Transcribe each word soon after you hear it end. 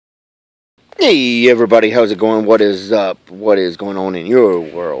Hey everybody, how's it going? What is up? What is going on in your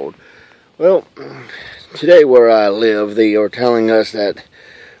world? Well, today where I live, they are telling us that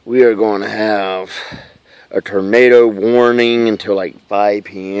we are going to have a tornado warning until like 5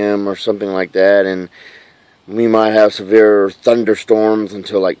 p.m. or something like that, and we might have severe thunderstorms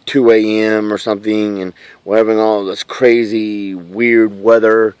until like 2 a.m. or something, and we're having all this crazy, weird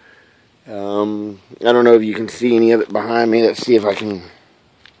weather. I don't know if you can see any of it behind me. Let's see if I can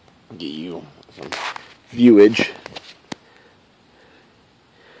get you some viewage.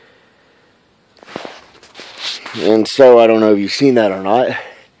 And so I don't know if you've seen that or not.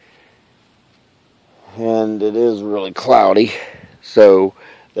 And it is really cloudy, so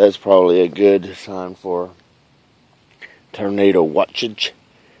that's probably a good sign for tornado watchage.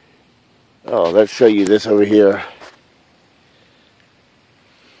 Oh, let's show you this over here.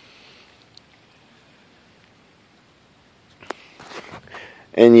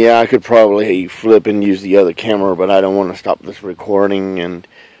 And yeah, I could probably flip and use the other camera, but I don't want to stop this recording and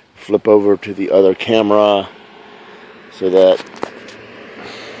flip over to the other camera so that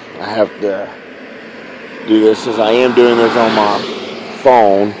I have to do this, as I am doing this on my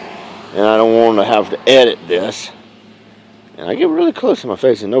phone, and I don't want to have to edit this. And I get really close to my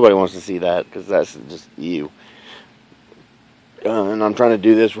face, and nobody wants to see that because that's just you. And I'm trying to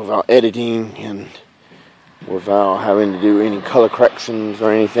do this without editing and without having to do any color corrections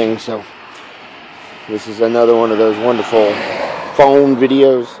or anything. So this is another one of those wonderful phone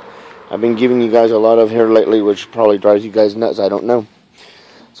videos I've been giving you guys a lot of here lately, which probably drives you guys nuts, I don't know.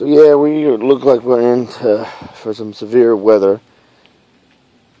 So yeah, we look like we're in for some severe weather,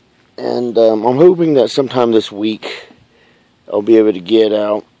 and I'm hoping that sometime this week I'll be able to get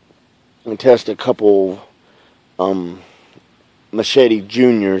out and test a couple Machete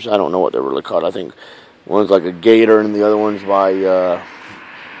Juniors. I don't know what they're really called. I think one's like a Gator, and the other one's by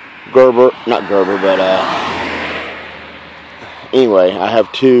Gerber. Not Gerber, but anyway, I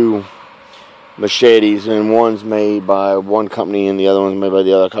have two machetes, and one's made by one company, and the other one's made by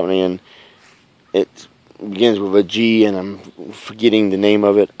the other company, and it begins with a G, and I'm forgetting the name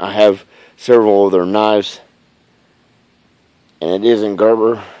of it. I have several of their knives, and it isn't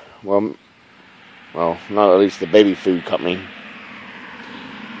Gerber. Well, not at least the baby food company.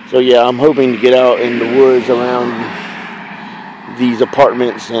 So yeah, I'm hoping to get out in the woods around these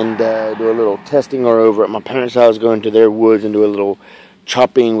apartments and do a little testing, or over at my parents' house, go into their woods and do a little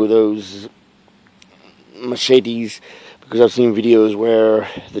chopping with those machetes, because I've seen videos where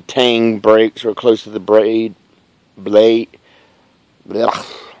the tang breaks or close to the blade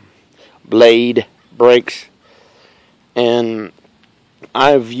breaks. And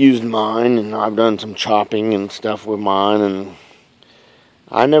I've used mine, and I've done some chopping and stuff with mine, and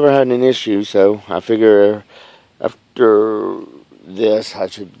I never had an issue, so I figure after this I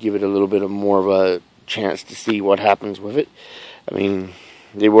should give it a little bit of more of a chance to see what happens with it. I mean,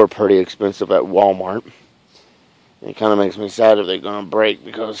 they were pretty expensive at Walmart. It kind of makes me sad if they're going to break,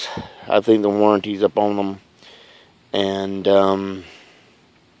 because I think the warranty's up on them, and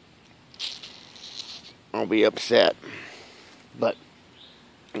I'll be upset. But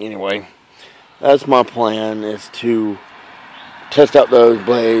anyway, that's my plan, is to test out those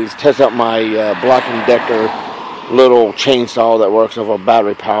blades, test out my Black & Decker little chainsaw that works off of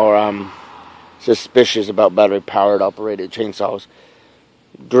battery power. I'm suspicious about battery-powered operated chainsaws.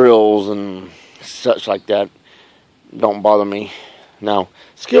 Drills and such like that don't bother me. Now,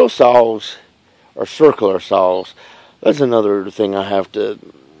 skill saws or circular saws, that's another thing I have to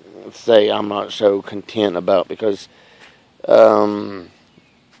say I'm not so content about, because I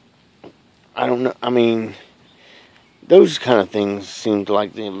don't know, I mean, those kind of things seem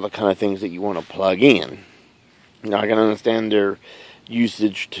like the kind of things that you want to plug in. Now, I can understand their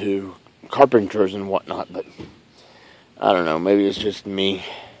usage to carpenters and whatnot, but I don't know, maybe it's just me.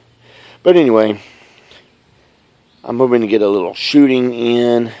 But anyway, I'm hoping to get a little shooting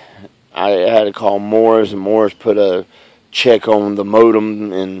in. I had to call Moore's, and Moore's put a check on the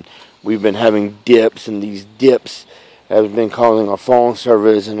modem, and we've been having dips, and these dips have been causing our phone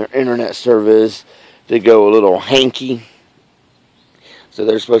service and our internet service to go a little hanky. So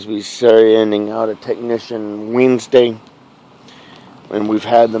they're supposed to be sending out a technician Wednesday, and we've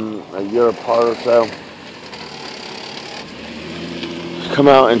had them a year apart or so, come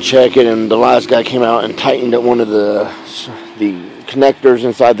out and check it. And the last guy came out and tightened at one of the connectors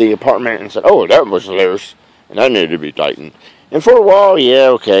inside the apartment and said, "Oh, that was loose and that needed to be tightened." And for a while, yeah,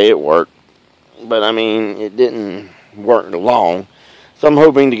 okay, it worked, but I mean, it didn't work long. So I'm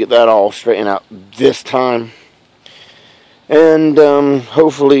hoping to get that all straightened out this time, and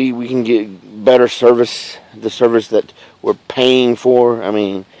hopefully we can get better service, the service that we're paying for. I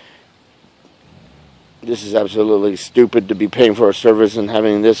mean, This is absolutely stupid to be paying for a service and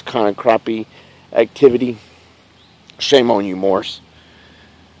having this kind of crappy activity. Shame on you, Morse.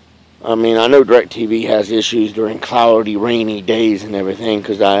 I mean, I know DirecTV has issues during cloudy, rainy days and everything,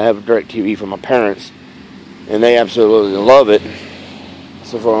 because I have DirecTV from my parents, and they absolutely love it.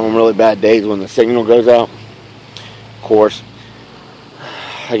 So for on really bad days when the signal goes out, of course,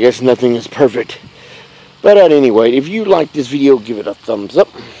 I guess nothing is perfect. But at any rate, if you like this video, give it a thumbs up.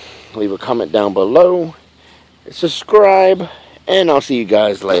 Leave a comment down below. Subscribe. And I'll see you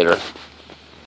guys later.